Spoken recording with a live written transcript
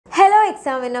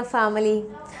examiner family.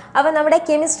 അപ്പോൾ നമ്മുടെ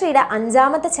കെമിസ്ട്രിയുടെ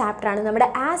അഞ്ചാമത്തെ ചാപ്റ്ററാണ് നമ്മുടെ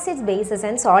ആസിഡ്സ് ബേസസ്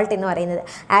ആൻഡ് സോൾട്ട് എന്ന് പറയുന്നത്.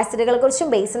 ആസിഡുകളെക്കുറിച്ചും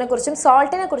ബേസിനെക്കുറിച്ചും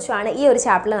സോൾട്ടിനെക്കുറിച്ചുമാണ് ഈ ഒരു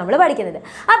ചാപ്റ്ററിൽ നമ്മൾ പഠിക്കുന്നത്.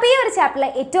 അപ്പോൾ ഈ ഒരു ചാപ്റ്ററിലെ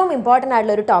ഏറ്റവും ഇമ്പോർട്ടൻ്റ്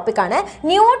ആയിട്ടുള്ള ഒരു ടോപ്പിക്കാണ്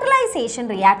ന്യൂട്രലൈസേഷൻ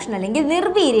റിയാക്ഷൻ അല്ലെങ്കിൽ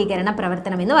നിർവീരീകരണ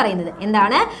പ്രവർത്തനം എന്ന് പറയുന്നത്.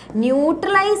 എന്താണ്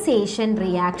ന്യൂട്രലൈസേഷൻ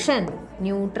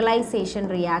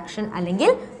റിയാക്ഷൻ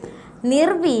അല്ലെങ്കിൽ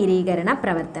നിർവീരീകരണ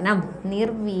പ്രവർത്തനം.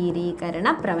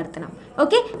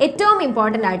 ഓക്കെ, ഏറ്റവും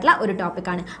ഇമ്പോർട്ടൻ്റ് ആയിട്ടുള്ള ഒരു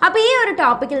ടോപ്പിക്കാണ്. അപ്പോൾ ഈ ഒരു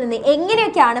ടോപ്പിക്കിൽ നിന്ന്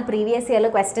എങ്ങനെയൊക്കെയാണ് പ്രീവിയസ് ഇയറിൽ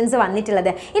ക്വസ്റ്റ്യൻസ്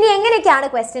വന്നിട്ടുള്ളത്, ഇനി എങ്ങനെയൊക്കെയാണ്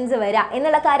ക്വസ്റ്റ്യൻസ് വരിക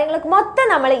എന്നുള്ള കാര്യങ്ങൾക്ക് മൊത്തം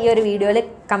നമ്മൾ ഈ ഒരു വീഡിയോയിൽ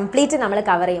കംപ്ലീറ്റ് നമ്മൾ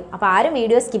കവർ ചെയ്യും. അപ്പോൾ ആരും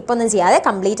വീഡിയോ സ്കിപ്പ് ഒന്നും ചെയ്യാതെ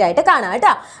കംപ്ലീറ്റ് ആയിട്ട് കാണാം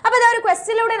കേട്ടോ. അപ്പോൾ ഇതാ ഒരു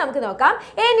ക്വസ്റ്റ്യനിലൂടെ നമുക്ക് നോക്കാം.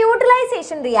 A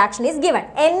neutralisation reaction is given.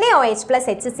 NaOH plus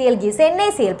HCl gives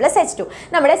NaCl plus H2.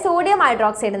 നമ്മുടെ സോഡിയം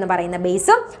ഹൈഡ്രോക്സൈഡ് എന്ന് പറയുന്ന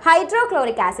ബേസും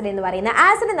ഹൈഡ്രോക്ലോറിക് ആസിഡ് എന്ന് പറയുന്ന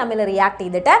ആസിഡും തമ്മിൽ റിയാക്ട്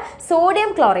ചെയ്തിട്ട്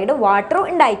സോഡിയം ക്ലോറൈഡും വാട്ടറും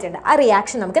ഉണ്ടായിട്ടുണ്ട്. ആ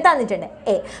റിയാക്ഷൻ നമുക്ക് തന്നിട്ടുണ്ട്.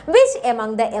 A. Which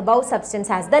among the above substance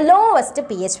has the lowest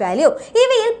pH value?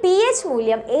 ഇവയിൽ pH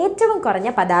മൂല്യം ഏറ്റവും കുറഞ്ഞ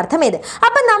പദാർത്ഥം ഏത്?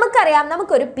 അപ്പം നമുക്കറിയാം,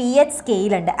 നമുക്കൊരു pH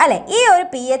സ്കെയിൽ ഉണ്ട് അല്ലെ. ഈ ഒരു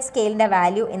pH സ്കെയിലിന്റെ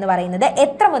വാല്യൂ എന്ന് പറയുന്നത്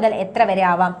എത്ര മുതൽ എത്ര വരെ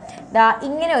ആവാം? ദാ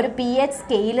ഇങ്ങനെ ഒരു pH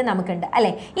സ്കെയിൽ നമുക്കുണ്ട്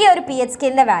അല്ലെ. ഈ ഒരു pH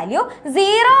സ്കെയിലിന്റെ വാല്യൂ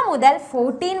 0 മുതൽ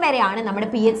 14 വരെയാണ് നമ്മുടെ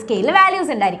pH സ്കെയിലിൽ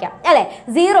വാല്യൂസ് ഉണ്ടായിരിക്കാം അല്ലെ.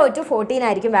 0 to 14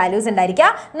 ആയിരിക്കും വാല്യൂസ്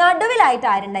ഉണ്ടായിരിക്കുക. നടുവിലായിട്ട്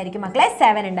ആരുണ്ടായിരിക്കും മക്കളെ?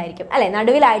 7 ഉണ്ടായിരിക്കും അല്ലെ.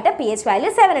 നടുവിലായിട്ട് pH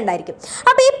വാല്യൂ 7 ഉണ്ടായിരിക്കും.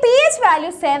 അപ്പോൾ ഈ pH വാല്യൂ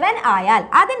 7 ആയാൽ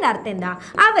അതിൻ്റെ അർത്ഥം എന്താ?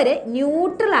 അവര്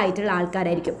ന്യൂട്രൽ ആയിട്ടുള്ള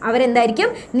ആൾക്കാരായിരിക്കും. അവരെന്തായിരിക്കും?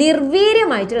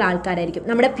 നിർവീര്യമായിട്ടുള്ള ആൾക്കാരായിരിക്കും.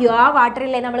 നമ്മുടെ പ്യുവർ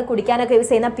വാട്ടറിലെ നമ്മൾ കുടിക്കാനൊക്കെ യൂസ്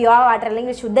ചെയ്യുന്ന പ്യുവർ വാട്ടർ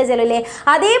അല്ലെങ്കിൽ ശുദ്ധജലമില്ലേ,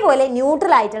 അതേപോലെ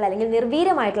ന്യൂട്രൽ ആയിട്ടുള്ള അല്ലെങ്കിൽ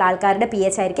നിർവീര്യമായിട്ടുള്ള ആൾക്കാരുടെ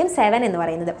pH ആയിരിക്കും 7 എന്ന്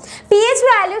പറയുന്നത്. pH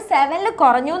വാല്യൂ 7ൽ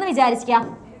കുറഞ്ഞു എന്ന് വിചാരിക്കാം.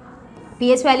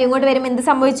 pH വാല്യൂ ഇങ്ങോട്ട് വരുമ്പോൾ എന്ത്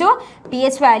സംഭവിച്ചു?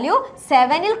 pH വാല്യൂ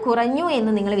 7ൽ കുറഞ്ഞു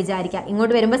എന്ന് നിങ്ങൾ വിചാരിക്കുക.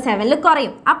 ഇങ്ങോട്ട് വരുമ്പോൾ 7ൽ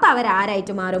കുറയും. അപ്പോൾ അവർ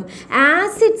ആരായിട്ട് മാറും?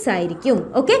 ആസിഡ്സ് ആയിരിക്കും.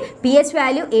 ഓക്കെ, pH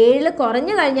വാല്യൂ 7ൽ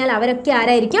കുറഞ്ഞു കഴിഞ്ഞാൽ അവരൊക്കെ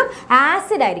ആരായിരിക്കും?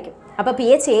 ആസിഡ് ആയിരിക്കും. അപ്പോൾ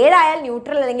pH 7 ആയാൽ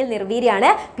ന്യൂട്രൽ അല്ലെങ്കിൽ നിർവീര്യാണ്.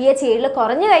 pH 7ൽ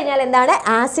കുറഞ്ഞു കഴിഞ്ഞാൽ എന്താണ്?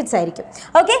 ആസിഡ്സ് ആയിരിക്കും.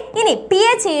 ഓക്കെ, ഇനി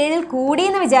pH 7ൽ കൂടി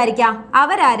എന്ന് വിചാരിക്കാം.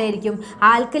 അവരാരായിരിക്കും?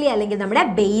 ആൽക്കലി അല്ലെങ്കിൽ നമ്മുടെ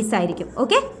ബേസ് ആയിരിക്കും.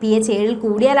 ഓക്കെ, pH 7ൽ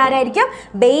കൂടിയാൽ ആരായിരിക്കും?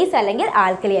 ബേസ് അല്ലെങ്കിൽ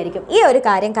ആൽക്കലി ആയിരിക്കും. ഈ ഒരു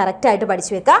കാര്യം കറക്റ്റായിട്ട്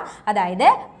പഠിച്ചു വെക്കുക. അതായത്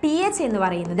pH എന്ന്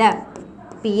പറയുന്നത്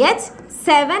pH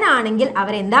 7 ആണെങ്കിൽ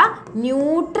അവരെന്താ?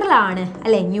 ന്യൂട്രൽ ആണ്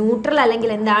അല്ലെ. ന്യൂട്രൽ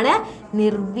അല്ലെങ്കിൽ എന്താണ്?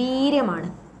 നിർവീര്യമാണ്.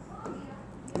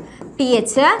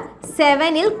 pH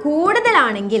 7ൽ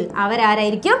കൂടുതലാണെങ്കിൽ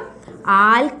അവരാരായിരിക്കും?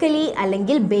 ആൽക്കലി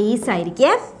അല്ലെങ്കിൽ ബേസ്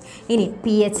ആയിരിക്കും. ഇനി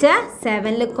pH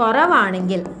 7ൽ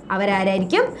കുറവാണെങ്കിൽ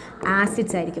അവരാരായിരിക്കും?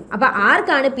 ആസിഡ്സ് ആയിരിക്കും. അപ്പോൾ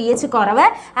ആർക്കാണ് pH കുറവ്?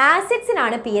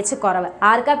 ആസിഡ്സിനാണ് pH കുറവ്.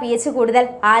 ആർക്കാ pH കൂടുതൽ?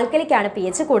 ആൽക്കലിക്കാണ്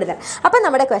pH കൂടുതൽ. അപ്പോൾ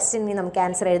നമ്മുടെ ക്വസ്റ്റ്യനിന് നമുക്ക്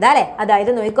ആൻസർ എഴുതാം അല്ലേ.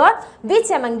 അതായത് നോക്കൂ,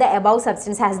 which among the above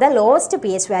substance has the lowest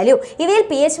pH value? ഇവയിൽ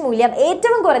pH മൂല്യം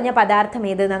ഏറ്റവും കുറഞ്ഞ പദാർത്ഥം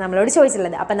ഏതെന്നാണ് നമ്മളോട്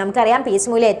ചോദിച്ചിട്ടുള്ളത്. അപ്പം നമുക്കറിയാം pH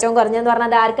മൂല്യം ഏറ്റവും കുറഞ്ഞെന്ന്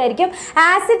പറഞ്ഞാൽ ആർക്കായിരിക്കും?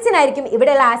 ആസിഡ്സിനായിരിക്കും.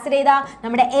 ഇവിടെയുള്ള ആസിഡ് ഏതാ?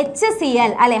 നമ്മുടെ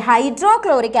HCl അല്ലെ,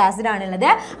 ഹൈഡ്രോക്ലോറിക് ആസിഡ് ആണുള്ളത്.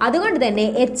 അതുകൊണ്ട് തന്നെ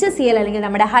HCl അല്ലെങ്കിൽ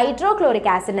നമ്മുടെ ഹൈഡ്രോക്ലോറിക്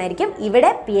ആസിഡിനായിരിക്കും ഇവിടെ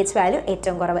pH വാല്യൂ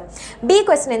ഏറ്റവും കുറവ്. ബി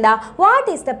ക്വസ്റ്റ്യൻ എന്താ? What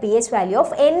is the pH value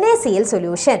of NaCl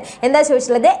solution? എന്താ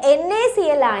ചോദിച്ചിട്ടുള്ളത്?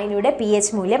 NaCl ആയനിയുടെ pH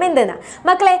മൂല്യം എന്തെന്ന്.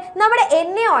 മക്കളെ, നമ്മുടെ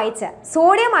NaOH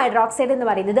സോഡിയം ഹൈഡ്രോക്സൈഡ് എന്ന്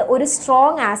പറയുന്നത് ഒരു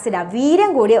സ്ട്രോങ് ആസിഡാണ്,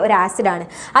 വീര്യം കൂടിയ ഒരു ആസിഡാണ്.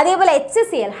 അതേപോലെ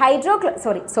HCl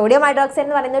സോഡിയം ഹൈഡ്രോക്സൈഡ്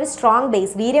എന്ന് പറയുന്ന ഒരു സ്ട്രോങ്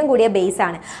ബേസ്, വീര്യം കൂടിയ ബേസ്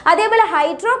ആണ്. അതേപോലെ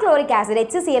ഹൈഡ്രോക്ലോറിക് ആസിഡ്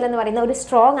HCl എന്ന് പറയുന്ന ഒരു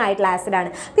സ്ട്രോങ് ആയിട്ടുള്ള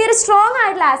ആസിഡാണ്. അപ്പോൾ ഈ ഒരു സ്ട്രോങ്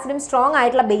ആയിട്ടുള്ള ആസിഡും സ്ട്രോങ്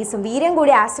ആയിട്ടുള്ള ബേസും വീര്യം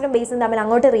കൂടിയ ആസിഡും ബേസും തമ്മിൽ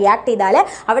അങ്ങോട്ട് റിയാക്ട് ചെയ്താൽ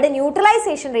അവിടെ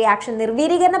ന്യൂട്രലൈസേഷൻ റിയാക്ഷൻ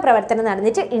നിർവീരീകരണ പ്രവർത്തനം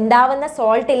നടന്നിട്ട് ഉണ്ടാവുന്ന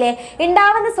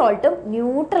സോൾട്ടും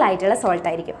ന്യൂട്രൽ ആയിട്ടുള്ള സോൾട്ട്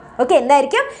ആയിരിക്കും. ഓക്കെ,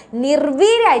 എന്തായിരിക്കും?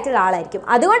 നിർവീര്യമായിട്ടുള്ള ആളായിരിക്കും.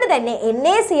 അതുകൊണ്ട് തന്നെ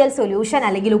NaCl സൊല്യൂഷൻ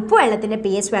അല്ലെങ്കിൽ ഉപ്പ് വെള്ളത്തിന്റെ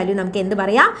pH വാല്യൂ നമുക്ക് എന്ത്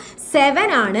പറയാം?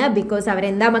 7 ആണ്. ബിക്കോസ്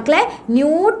അവരെന്താ മക്കളെ?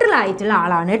 ന്യൂട്രൽ ആയിട്ടുള്ള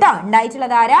ആളാണ് കേട്ടോ.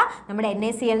 ഉണ്ടായിട്ടുള്ളത് ആരാ? നമ്മുടെ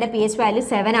NaClന്റെ pH വാല്യൂ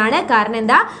 7 ആണ്. കാരണം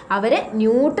എന്താ? അവർ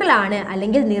ന്യൂട്രൽ ആണ്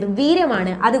അല്ലെങ്കിൽ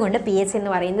നിർവീര്യമാണ്. അതുകൊണ്ട് pH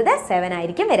എന്ന് പറയുന്നത് 7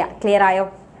 ആയിരിക്കും വരിക. ക്ലിയർ ആയോ?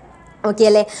 ഓക്കെ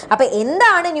അല്ലേ. അപ്പോൾ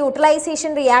എന്താണ്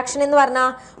ന്യൂട്രലൈസേഷൻ റിയാക്ഷൻ എന്ന് പറഞ്ഞാൽ?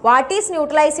 വാട്ട് ഈസ്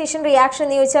ന്യൂട്രലൈസേഷൻ റിയാക്ഷൻ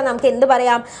എന്ന് ചോദിച്ചാൽ നമുക്ക് എന്ത്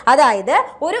പറയാം? അതായത്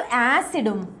ഒരു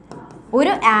ആസിഡും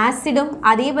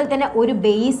അതേപോലെ തന്നെ ഒരു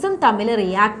ബേസും തമ്മിൽ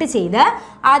റിയാക്ട് ചെയ്ത്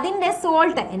അതിൻ്റെ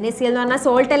സോൾട്ട്, NaCl എന്ന് പറഞ്ഞാൽ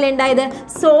സോൾട്ട് അല്ലേ ഉണ്ടായത്,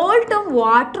 സോൾട്ടും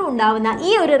വാട്ടറും ഉണ്ടാവുന്ന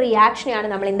ഈ ഒരു റിയാക്ഷനെയാണ്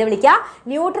നമ്മൾ എന്ത് വിളിക്കുക?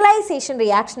 ന്യൂട്രലൈസേഷൻ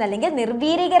റിയാക്ഷൻ അല്ലെങ്കിൽ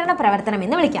നിർവീരീകരണ പ്രവർത്തനം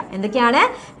എന്ന് വിളിക്കുക. എന്തൊക്കെയാണ്?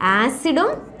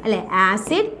 ആസിഡും അല്ലെ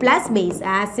ആസിഡ് പ്ലസ് ബേസ്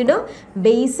ആസിഡും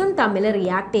ബേസും തമ്മിൽ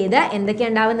റിയാക്ട് ചെയ്ത്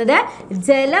എന്തൊക്കെയാണ് ഉണ്ടാവുന്നത്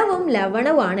ജലവും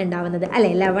ലവണവുമാണ് ഉണ്ടാവുന്നത്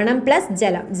അല്ലെ ലവണം പ്ലസ്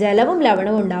ജലം ജലവും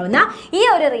ലവണവും ഉണ്ടാവുന്ന ഈ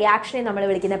ഒരു റിയാക്ഷനെ നമ്മൾ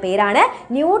വിളിക്കുന്ന പേരാണ്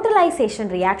ന്യൂട്രലൈസേഷൻ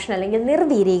റിയാക്ഷൻ അല്ലെങ്കിൽ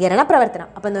നിർവീരീകരണ പ്രവർത്തനം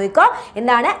അപ്പോൾ നോക്കിക്കോ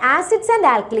എന്താണ് acids and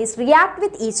alkalis react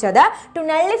with each other to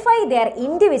nullify there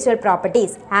individual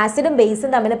properties ആസിഡും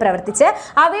ബേസും തമ്മിൽ പ്രവർത്തിച്ച്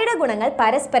അവയുടെ ഗുണങ്ങൾ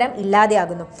പരസ്പരം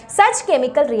ഇല്ലാതെയാകുന്നു such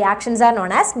chemical reactions R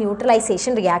known as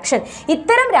neutralisation reaction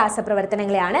ഇത്തരം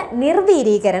രാസപ്രവർത്തനങ്ങളെയാണ്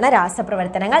നിർവീരീകരണ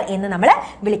രാസപ്രവർത്തനങ്ങൾ എന്ന് നമ്മൾ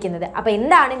വിളിക്കുന്നത് അപ്പോൾ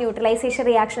എന്താണ് ന്യൂട്രലൈസേഷൻ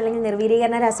റിയാക്ഷൻ അല്ലെങ്കിൽ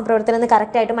നിർവീരീകരണ രാസപ്രവർത്തനം എന്ന്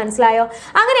കറക്റ്റ് ആയിട്ട് മനസ്സിലായോ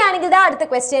അങ്ങനെയാണെങ്കിൽ അടുത്ത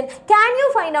question can you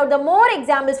find out the more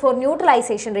examples for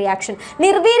neutralisation reaction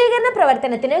നിർവീരീകരണ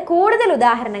പ്രവർത്തനത്തിന് കൂടുതൽ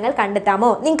ഉദാഹരണങ്ങൾ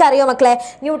കണ്ടെത്താമോ നിങ്ങൾക്ക് അറിയോ മക്കളെ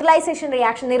ന്യൂട്രലൈസേഷൻ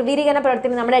റിയാക്ഷൻ നിർവീരീകരണ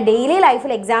പ്രവർത്തനം നമ്മുടെ ഡെയിലി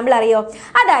ലൈഫിൽ എക്സാമ്പിൾ അറിയോ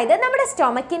അതായത് നമ്മുടെ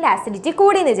സ്റ്റൊമക്കിന്റെ ആസിഡിറ്റി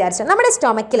കൂടിയെന്ന് വിചാരിച്ചു നമ്മുടെ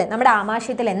സ്റ്റൊമക്കിൽ നമ്മുടെ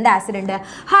ആമാശയത്തിൽ എന്ത് ആസിഡ് ഉണ്ട്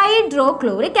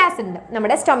ഹൈഡ്രോക്ലോറിക് ആസിഡ് ഉണ്ട്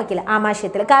നമ്മുടെ സ്റ്റൊമക്കിൽ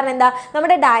ആമാശയത്തിൽ കാരണം എന്താ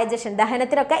നമ്മുടെ ഡൈജഷൻ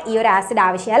ദഹനത്തിനൊക്കെ ഈ ഒരു ആസിഡ്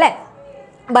ആവശ്യം അല്ലേ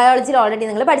ബയോളജിയിൽ ഓൾറെഡി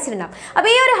നിങ്ങൾ പഠിച്ചിട്ടുണ്ടാവും അപ്പോൾ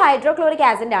ഈ ഒരു ഹൈഡ്രോക്ലോറിക്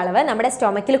ആസിഡിൻ്റെ അളവ് നമ്മുടെ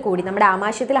സ്റ്റൊമക്കിൽ കൂടി നമ്മുടെ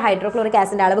ആമാശയത്തിൽ ഹൈഡ്രോക്ലോറിക്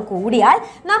ആസിഡിൻ്റെ അളവ് കൂടിയാൽ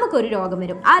നമുക്കൊരു രോഗം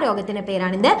വരും ആ രോഗത്തിൻ്റെ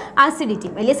പേരാണിത് അസിഡിറ്റി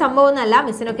വലിയ സംഭവമൊന്നുമല്ല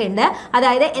മിസ്സിനൊക്കെ ഉണ്ട്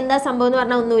അതായത് എന്താ സംഭവം എന്ന്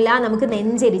പറഞ്ഞാൽ ഒന്നുമില്ല നമുക്ക്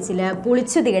നെഞ്ചരിച്ചിൽ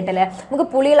പുളിച്ചു തികട്ടൽ നമുക്ക്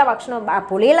പുളിയുള്ള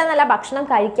ഭക്ഷണം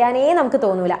കഴിക്കാനേ നമുക്ക്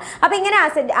തോന്നൂല അപ്പോൾ ഇങ്ങനെ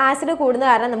ആസിഡ് കൂടുന്ന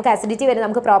കാരണം നമുക്ക് അസിഡിറ്റി വരും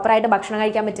നമുക്ക് പ്രോപ്പറായിട്ട് ഭക്ഷണം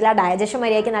കഴിക്കാൻ പറ്റില്ല ഡൈജഷൻ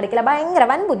മര്യാദയ്ക്ക് നടക്കില്ല ഭയങ്കര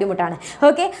വൻ ബുദ്ധിമുട്ടാണ്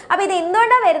ഓക്കെ അപ്പോൾ ഇത്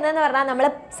എന്തുകൊണ്ടാണ് വരുന്നതെന്ന് പറഞ്ഞാൽ നമ്മൾ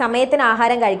സമയത്തിന്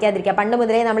ആഹാരം കഴിക്കാതിരിക്കുക പണ്ട്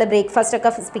മുതലേ നമ്മൾ ബ്രേക്ക്ഫാസ്റ്റ് ഒക്കെ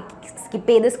സ്കിപ്പ്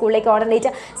ചെയ്ത് സ്കൂളിലേക്ക് ഓർഡർ ചെയ്ത്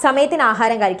സമയത്തിന്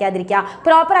ആഹാരം കഴിക്കാതിരിക്കുക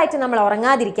പ്രോപ്പറായിട്ട് നമ്മൾ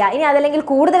ഉറങ്ങാതിരിക്കുക ഇനി അതല്ലെങ്കിൽ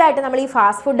കൂടുതലായിട്ട് നമ്മൾ ഈ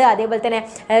ഫാസ്റ്റ് ഫുഡ് അതേപോലെ തന്നെ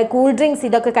കൂൾ ഡ്രിങ്ക്സ്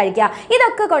ഇതൊക്കെ കഴിക്കുക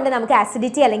ഇതൊക്കെ കൊണ്ട് നമുക്ക്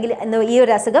അസിഡിറ്റി അല്ലെങ്കിൽ ഈ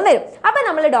ഒരു അസുഖം വരും അപ്പോൾ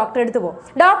നമ്മൾ ഡോക്ടറെ അടുത്ത്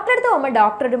പോകുമ്പോൾ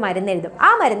ഡോക്ടർ ഒരു മരുന്ന് എഴുതും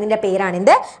ആ മരുന്നിൻ്റെ പേരാണ്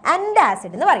എന്ത്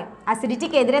ആൻറ്റാസിഡ് എന്ന് പറയും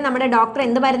അസിഡിറ്റിക്കെതിരെ നമ്മുടെ ഡോക്ടർ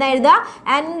എന്ത് മരുന്ന് എഴുതുക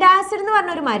ആൻറ്റാസിഡ് എന്ന്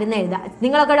പറഞ്ഞൊരു മരുന്ന് എഴുതുക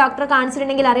നിങ്ങളൊക്കെ ഡോക്ടറെ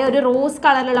കാണിച്ചിട്ടുണ്ടെങ്കിൽ അറിയാം ഒരു റോസ്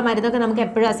കളറിലുള്ള മരുന്നൊക്കെ നമുക്ക്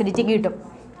എപ്പോഴും അസിഡിറ്റിക്ക് കിട്ടും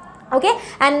ഓക്കെ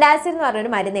ആൻറ്റാസിഡ് എന്ന്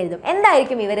പറഞ്ഞൊരു മരുന്ന് എഴുതും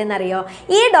എന്തായിരിക്കും ഇവരെന്നറിയോ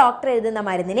ഈ ഡോക്ടർ എഴുതുന്ന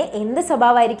മരുന്നിന് എന്ത്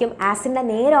സ്വഭാവമായിരിക്കും ആസിഡിൻ്റെ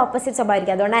നേരെ ഓപ്പോസിറ്റ്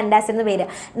സ്വഭാവമായിരിക്കും അതുകൊണ്ട് ആൻറ്റാസിഡ് എന്ന് പേര്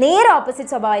നേരെ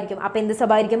ഓപ്പോസിറ്റ് സ്വഭാവമായിരിക്കും അപ്പോൾ എന്ത്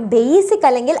സ്വഭാവമായിരിക്കും ബേസിക്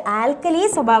അല്ലെങ്കിൽ ആൽക്കലി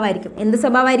സ്വഭാവമായിരിക്കും എന്ത്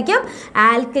സ്വഭാവമായിരിക്കും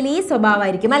ആൽക്കലി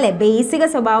സ്വഭാവമായിരിക്കും അല്ലേ ബേസിക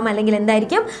സ്വഭാവം അല്ലെങ്കിൽ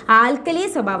എന്തായിരിക്കും ആൽക്കലി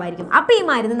സ്വഭാവമായിരിക്കും അപ്പോൾ ഈ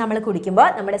മരുന്ന് നമ്മൾ കുടിക്കുമ്പോൾ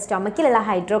നമ്മുടെ സ്റ്റൊമക്കിലുള്ള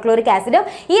ഹൈഡ്രോക്ലോറിക് ആസിഡും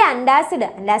ഈ ആൻറ്റാസിഡ്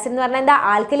എന്ന് പറഞ്ഞാൽ എന്താ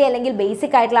ആൽക്കലി അല്ലെങ്കിൽ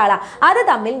ബേസിക് ആയിട്ടുള്ള ആളാണ് അത്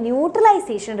തമ്മിൽ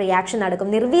ന്യൂട്രലൈസേഷൻ റിയാക്ഷൻ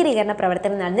നടക്കും നിർവീരീകരണ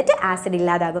പ്രവർത്തനം നടന്നിട്ട് ആസിഡ്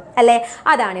ഇല്ലാതാകും അല്ലേ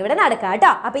അതാണ് ഇവിടെ നടക്കുക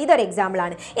കേട്ടോ അപ്പോൾ ഇതൊരു എക്സാമ്പിൾ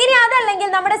ആണ് ഇനി അതല്ലെങ്കിൽ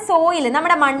നമ്മുടെ സോയിൽ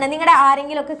നമ്മുടെ മണ്ണ് നിങ്ങളുടെ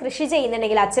ആരെങ്കിലും ഒക്കെ കൃഷി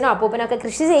ചെയ്യുന്നുണ്ടെങ്കിൽ അച്ഛനോ അപ്പൂപ്പനോ ഒക്കെ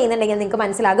കൃഷി ചെയ്യുന്നുണ്ടെങ്കിൽ നിങ്ങൾക്ക്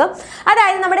മനസ്സിലാകും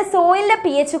അതായത് നമ്മുടെ സോയിലിൻ്റെ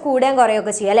pH കൂടുകയും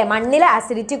കുറയുകയൊക്കെ ചെയ്യും അല്ലേ മണ്ണിലെ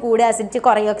അസിഡിറ്റി കൂടുക അസിഡിറ്റി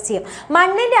കുറയുകയൊക്കെ ചെയ്യും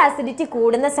മണ്ണിൻ്റെ അസിഡിറ്റി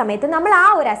കൂടുന്ന സമയത്ത് നമ്മൾ ആ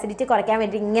ഒരു അസിഡിറ്റി കുറയ്ക്കാൻ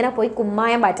വേണ്ടി ഇങ്ങനെ പോയി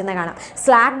കുമ്മായം പാറ്റുന്ന കാണാം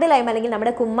സ്ലാഗ്ഡ് ലൈം അല്ലെങ്കിൽ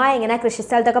നമ്മുടെ കുമ്മായം ഇങ്ങനെ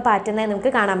കൃഷിസ്ഥലത്തൊക്കെ പാറ്റുന്നത്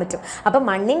നമുക്ക് കാണാൻ പറ്റും അപ്പോൾ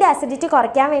മണ്ണിൻ്റെ അസിഡിറ്റി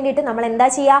കുറയ്ക്കാൻ വേണ്ടിയിട്ട് നമ്മൾ എന്താ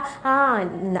ചെയ്യുക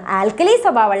ആൽക്കലി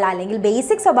സ്വഭാവമുള്ള അല്ലെങ്കിൽ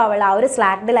ബേസിക് സ്വഭാവമുള്ള ആ ഒരു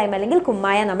സ്ലാഗ്ഡ് ലൈം അല്ലെങ്കിൽ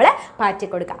കുമ്മായ നമ്മൾ പാറ്റി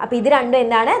കൊടുക്കുക അപ്പോൾ ഇത് രണ്ടും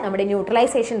എന്താണ് നമ്മുടെ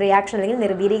ന്യൂട്രലൈസേഷൻ റിയാക്ഷൻ അല്ലെങ്കിൽ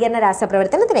നിർവീരീകരണ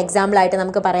രാസപ്രവർത്തനത്തിന് എക്സാമ്പിൾ ആയിട്ട്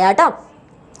നമുക്ക് പറയാം കേട്ടോ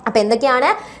അപ്പോൾ എന്തൊക്കെയാണ്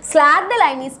സ്ലാഗ്ഡ്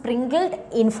lime is sprinkled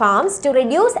in farms to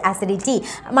reduce acidity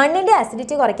മണ്ണിൻ്റെ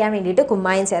അസിഡിറ്റി കുറയ്ക്കാൻ വേണ്ടിയിട്ട്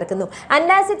കുമ്മായം ചേർക്കുന്നു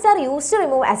antacids R use to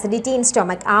remove acidity in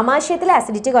stomach ആമാശയത്തിലെ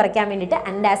acidity കുറയ്ക്കാൻ വേണ്ടിയിട്ട്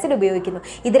ആൻറ്റാസിഡ് ഉപയോഗിക്കുന്നു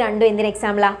ഇത് രണ്ടും എന്തിന്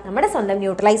എക്സാമ്പിളാണ് നമ്മുടെ സ്വന്തം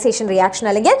ന്യൂട്രലൈസേഷൻ റിയാക്ഷൻ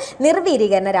അല്ലെങ്കിൽ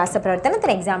നിർവീരീകരണ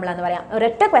രാസപ്രവർത്തനത്തിന് എക്സാമ്പിളാണെന്ന് പറയാം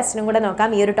ഒരൊറ്റ ക്വസ്റ്റനും കൂടെ നോക്കാം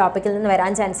ഈ ഒരു ടോപ്പിക്കിൽ നിന്ന്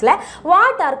വരാൻ ചാൻസിൽ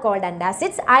what are called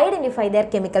antacids identify there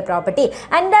chemical property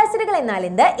ആൻറ്റാസിഡുകൾ എന്നാൽ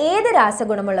എന്ത് ഏത്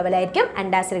രാസഗുണമുള്ളവരായിരിക്കും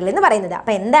ആൻറ്റാസിഡുകൾ എന്ന് പറയുന്നത്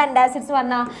അപ്പോൾ എന്താ ആൻറ്റാസിഡ്സ്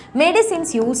പറഞ്ഞാൽ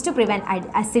medicines used to prevent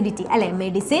acidity അല്ലെ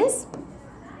medicines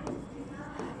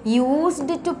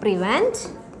used to prevent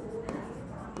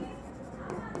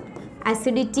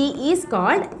acidity is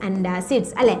called antacids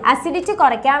അല്ലെ acidity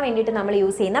കുറയ്ക്കാൻ വേണ്ടിയിട്ട് നമ്മൾ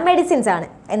യൂസ് ചെയ്യുന്ന മെഡിസിൻസ് ആണ്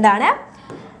എന്താണ്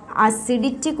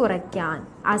acidity കുറയ്ക്കാൻ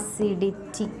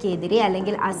acidityക്കെതിരെ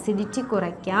അല്ലെങ്കിൽ acidity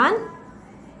കുറയ്ക്കാൻ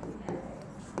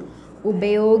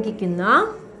ഉപയോഗിക്കുന്ന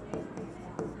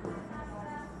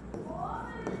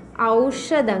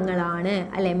ഔഷധങ്ങളാണ്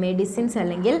അല്ലെ മെഡിസിൻസ്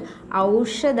അല്ലെങ്കിൽ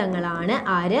ഔഷധങ്ങളാണ്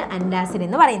ആര് ആൻറ്റാസിഡ്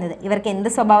എന്ന് പറയുന്നത് ഇവർക്ക് എന്ത്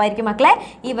സ്വഭാവമായിരിക്കും മക്കളെ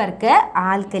ഇവർക്ക്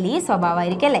ആൽക്കലി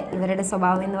സ്വഭാവമായിരിക്കും അല്ലേ ഇവരുടെ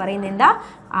സ്വഭാവം എന്ന് പറയുന്നത് എന്താ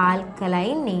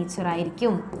ആൽക്കലൈൻ നേച്ചർ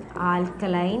ആയിരിക്കും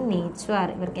ആൽക്കലൈൻ നേച്ചർ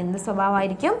ഇവർക്ക് എന്ത്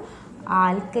സ്വഭാവമായിരിക്കും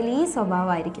ആൽക്കലി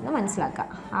സ്വഭാവമായിരിക്കും മനസ്സിലാക്കുക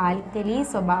ആൽക്കലി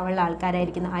സ്വഭാവമുള്ള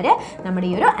ആൾക്കാരായിരിക്കുന്ന ആര് നമ്മുടെ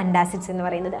ഈ ഒരു ആൻറ്റാസിഡ്സ് എന്ന്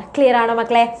പറയുന്നത് ക്ലിയർ ആണോ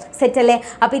മക്കളെ സെറ്റ് അല്ലേ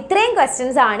അപ്പോൾ ഇത്രയും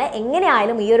ക്വസ്റ്റ്യൻസ് ആണ്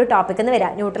എങ്ങനെയായാലും ഈ ഒരു ടോപ്പിക്കിൽ നിന്ന്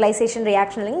വരാം ന്യൂട്രലൈസേഷൻ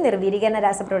റിയാക്ഷൻ അല്ലെങ്കിൽ നിർവീരീകരണ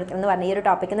രാസപ്രവർത്തനം എന്ന് പറഞ്ഞ ഈ ഒരു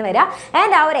ടോപ്പിക്കിൽ നിന്ന് വരാം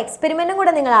ആൻഡ് ആ ഒരു എക്സ്പെരിമെൻറ്റും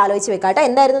കൂടെ നിങ്ങൾ ആലോചിച്ച് വെക്കാം കേട്ടോ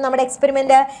എന്തായിരുന്നു നമ്മുടെ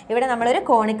എക്സ്പെരിമെൻറ്റ് ഇവിടെ നമ്മളൊരു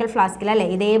കോണിക്കൽ ഫ്ലാസ്കിൽ അല്ലേ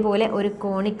ഇതേപോലെ ഒരു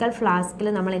കോണിക്കൽ ഫ്ലാസ്കിൽ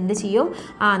നമ്മൾ എന്ത് ചെയ്യും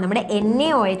നമ്മുടെ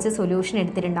NaOH സൊല്യൂഷൻ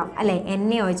എടുത്തിട്ടുണ്ടാവും അല്ലേ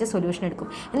NaOH സൊല്യൂഷൻ എടുക്കും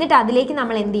എന്നിട്ട് അതിലേക്ക്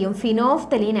നമ്മൾ എന്ത് ചെയ്യും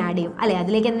ഫിനോഫ്തലീൻ ആഡ് ചെയ്യും ചെയ്യും അല്ലേ?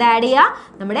 അതിലേക്ക് എന്താ ആഡ് ചെയ്യുക?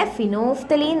 നമ്മുടെ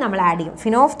ഫിനോഫ്തലീൻ നമ്മൾ ആഡ് ചെയ്യും.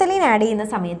 ഫിനോഫ്തലീൻ ആഡ് ചെയ്യുന്ന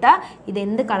സമയത്ത് ഇത്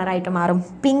എന്ത് കളറായിട്ട് മാറും?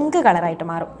 പിങ്ക് കളറായിട്ട്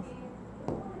മാറും.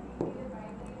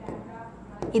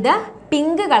 ഇത്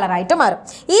പിങ്ക് കളറായിട്ട് മാറും.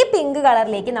 ഈ പിങ്ക്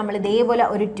കളറിലേക്ക് നമ്മൾ ഇതേപോലെ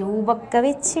ഒരു ട്യൂബൊക്കെ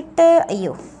വെച്ചിട്ട്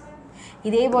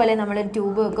ഇതേപോലെ നമ്മളൊരു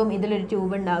ട്യൂബ് വെക്കും. ഇതിലൊരു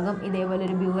ട്യൂബ് ഉണ്ടാകും. ഇതേപോലെ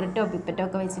ഒരു ബ്യൂററ്റോ പിപ്പറ്റോ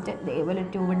ഒക്കെ വെച്ചിട്ട് ഇതേപോലെ ഒരു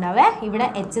ട്യൂബ് ഉണ്ടാവേ. ഇവിടെ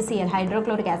HCl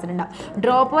ഹൈഡ്രോക്ലോറിക് ആസിഡ് ഉണ്ടാവും.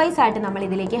 ഡ്രോപ്പ് വൈസ് ആയിട്ട് നമ്മൾ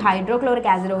ഇതിലേക്ക് ഹൈഡ്രോക്ലോറിക്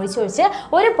ആസിഡ് ഒഴിച്ച്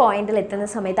ഒരു പോയിന്റിൽ എത്തുന്ന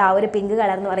സമയത്ത് ആ ഒരു പിങ്ക്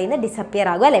കളർ എന്ന് പറയുന്നത് ഡിസപ്പിയർ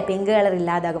ആകും അല്ലേ? പിങ്ക് കളർ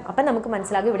ഇല്ലാതാകും. അപ്പം നമുക്ക്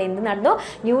മനസ്സിലാകും ഇവിടെ എന്ത് നടന്നു?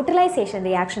 ന്യൂട്രലൈസേഷൻ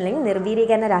റിയാക്ഷൻ അല്ലെങ്കിൽ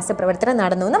നിർവീരീകരണ രാസപ്രവർത്തനം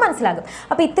നടന്നു എന്ന് മനസ്സിലാകും.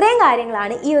 അപ്പോൾ ഇത്രയും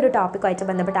കാര്യങ്ങളാണ് ഈ ഒരു ടോപ്പിക്കുമായിട്ട്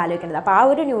ബന്ധപ്പെട്ട് ആലോചിക്കുന്നത്. അപ്പോൾ ആ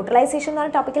ഒരു ന്യൂട്രലൈസേഷൻ എന്ന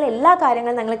ടോപ്പിക്കിൽ എല്ലാ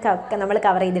കാര്യങ്ങളും നമ്മൾ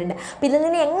കവർ ചെയ്തിട്ടുണ്ട്. അപ്പോൾ ഇതിൽ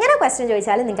നിന്ന് എങ്ങനെ ക്വസ്റ്റ്യൻ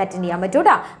ചോദിച്ചാലും നിങ്ങൾക്ക് അറ്റൻഡ് ചെയ്യാൻ പറ്റും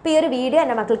കേട്ടോ. അപ്പോൾ ഈ ഒരു വീഡിയോ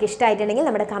എൻ്റെ മക്കൾക്ക് ഇഷ്ടമായിട്ടുണ്ടെങ്കിൽ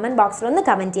നമ്മുടെ കമൻറ്റ് ബോക്സിൽ ഒന്ന്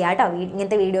കമൻറ്റ് ചെയ്യുക കേട്ടോ.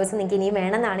 ഇങ്ങനത്തെ വീഡിയോസ് നിങ്ങൾക്ക് ഇനിയും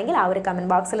വേണമെന്നാണെങ്കിൽ ആ ഒരു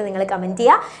കമൻറ്റ് ബോക്സിൽ നിങ്ങൾ കമൻറ്റ്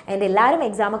ചെയ്യുക. എൻ്റെ എല്ലാവരും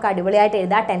എക്സാമൊക്കെ അടിപൊളിയായിട്ട്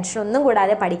എഴുതുക. ടെൻഷനൊന്നും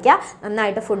കൂടാതെ പഠിക്കുക.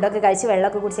 നന്നായിട്ട് ഫുഡൊക്കെ കഴിച്ച്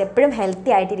വെള്ളമൊക്കെ കുടിച്ച് എപ്പോഴും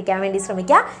ഹെൽത്തി ആയിട്ടിരിക്കാൻ വേണ്ടി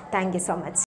ശ്രമിക്കുക. Thank you so much.